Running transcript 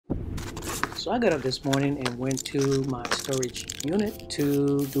So I got up this morning and went to my storage unit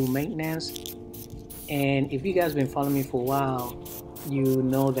to do maintenance. And if you guys been following me for a while, you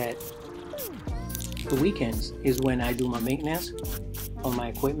know that the weekends is when I do my maintenance on my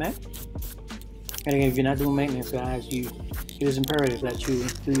equipment. And again, if you're not doing maintenance, guys, it is imperative that you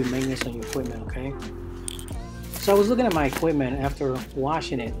do your maintenance on your equipment, okay? So I was looking at my equipment after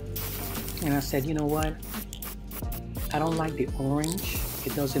washing it, and I said, you know what? I don't like the orange.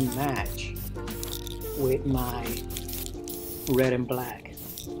 It doesn't match with my red and black.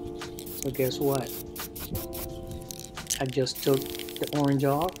 So guess what? I just took the orange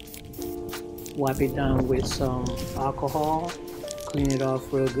off, wipe it down with some alcohol, clean it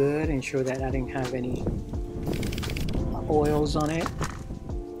off real good, ensure that I didn't have any oils on it,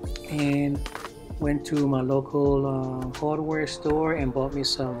 and went to my local hardware store and bought me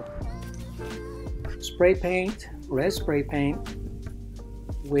some spray paint, red spray paint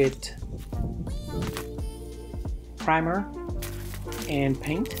with primer and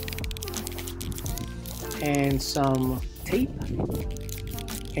paint and some tape,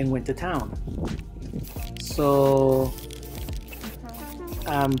 and went to town. So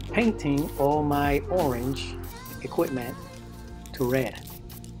I'm painting all my orange equipment to red.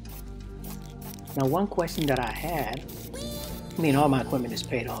 Now, one question that I had, I mean, all my equipment is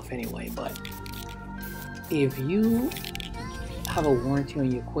paid off anyway, but if you have a warranty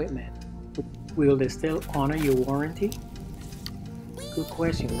on your equipment, will they still honor your warranty? Good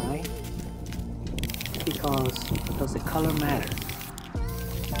question, right? Because does the color matter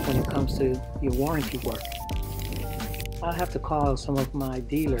when it comes to your warranty work? I'll have to call some of my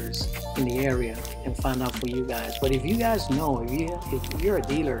dealers in the area and find out for you guys. But if you guys know, if you're a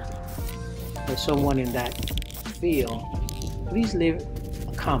dealer or someone in that field, please leave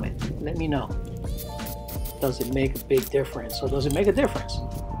a comment. Let me know. Does it make a big difference, or does it make a difference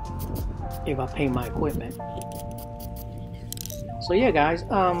if I paint my equipment? So yeah, guys,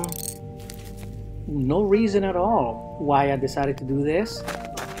 no reason at all why I decided to do this.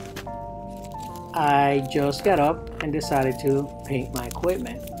 I just got up and decided to paint my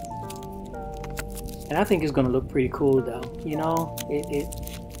equipment, and I think it's gonna look pretty cool, though. You know,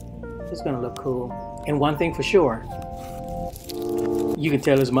 it's gonna look cool. And one thing for sure, you can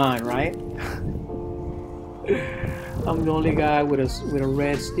tell it's mine, right? I'm the only guy with a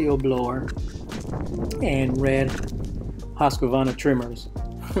red steel blower and red Husqvarna trimmers.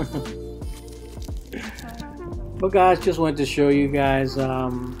 But guys, just wanted to show you guys,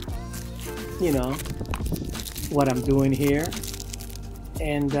 you know, what I'm doing here.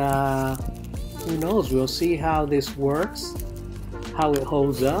 And who knows, we'll see how this works, how it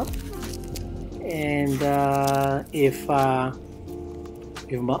holds up, and if my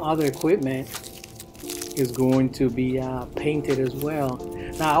other equipment is going to be painted as well.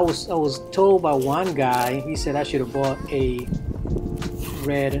 Now, I was told by one guy, he said I should have bought a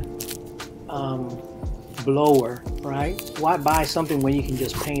red blower, right? Why buy something when you can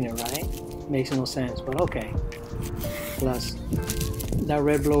just paint it, right? Makes no sense, but okay. Plus, that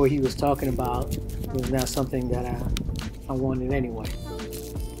red blower he was talking about was not something that I wanted anyway.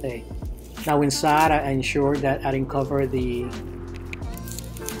 Hey, now inside I ensured that I didn't cover the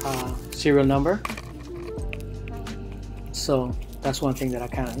serial number. So that's one thing that I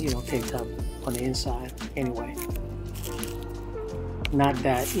kind of, you know, taped up on the inside anyway. Not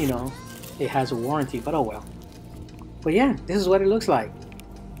that, you know, it has a warranty, but oh well. But yeah, this is what it looks like.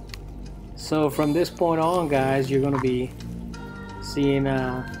 So from this point on, guys, you're going to be seeing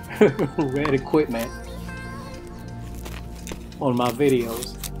red equipment on my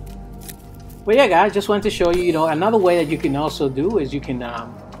videos. But yeah, guys, just wanted to show you, you know, another way that you can also do is you can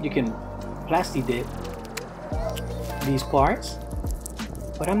plasti dip these parts,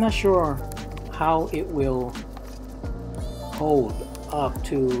 but I'm not sure how it will hold up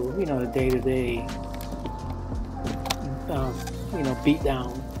to, you know, the day-to-day you know, beat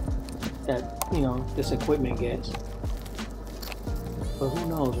down that, you know, this equipment gets. But who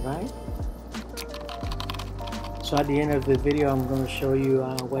knows, right? So at the end of the video, I'm going to show you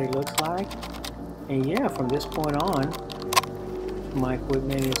what it looks like. And yeah, from this point on, my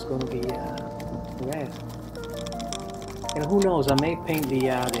equipment is going to be red. And who knows, I may paint the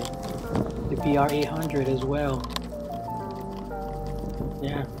PR800 as well.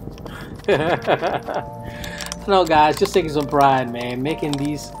 Yeah. No, guys, just taking some pride, man. Making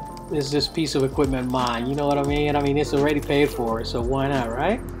this piece of equipment mine. You know what I mean? I mean, it's already paid for, so why not,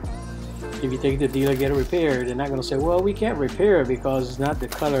 right? If you take the dealer, get it repaired, they're not going to say, well, we can't repair it because it's not the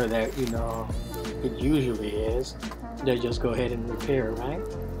color that, you know, it usually is. They just go ahead and repair it, right?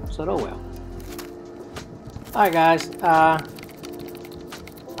 So, oh well. Alright, guys. I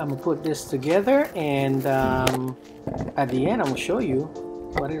I'm gonna put this together, and at the end I'm gonna show you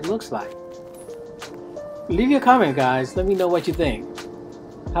what it looks like. Leave your comment, guys. Let me know what you think.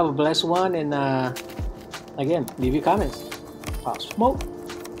 Have a blessed one, and again, leave your comments. Pop smoke.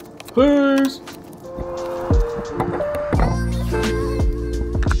 Peace.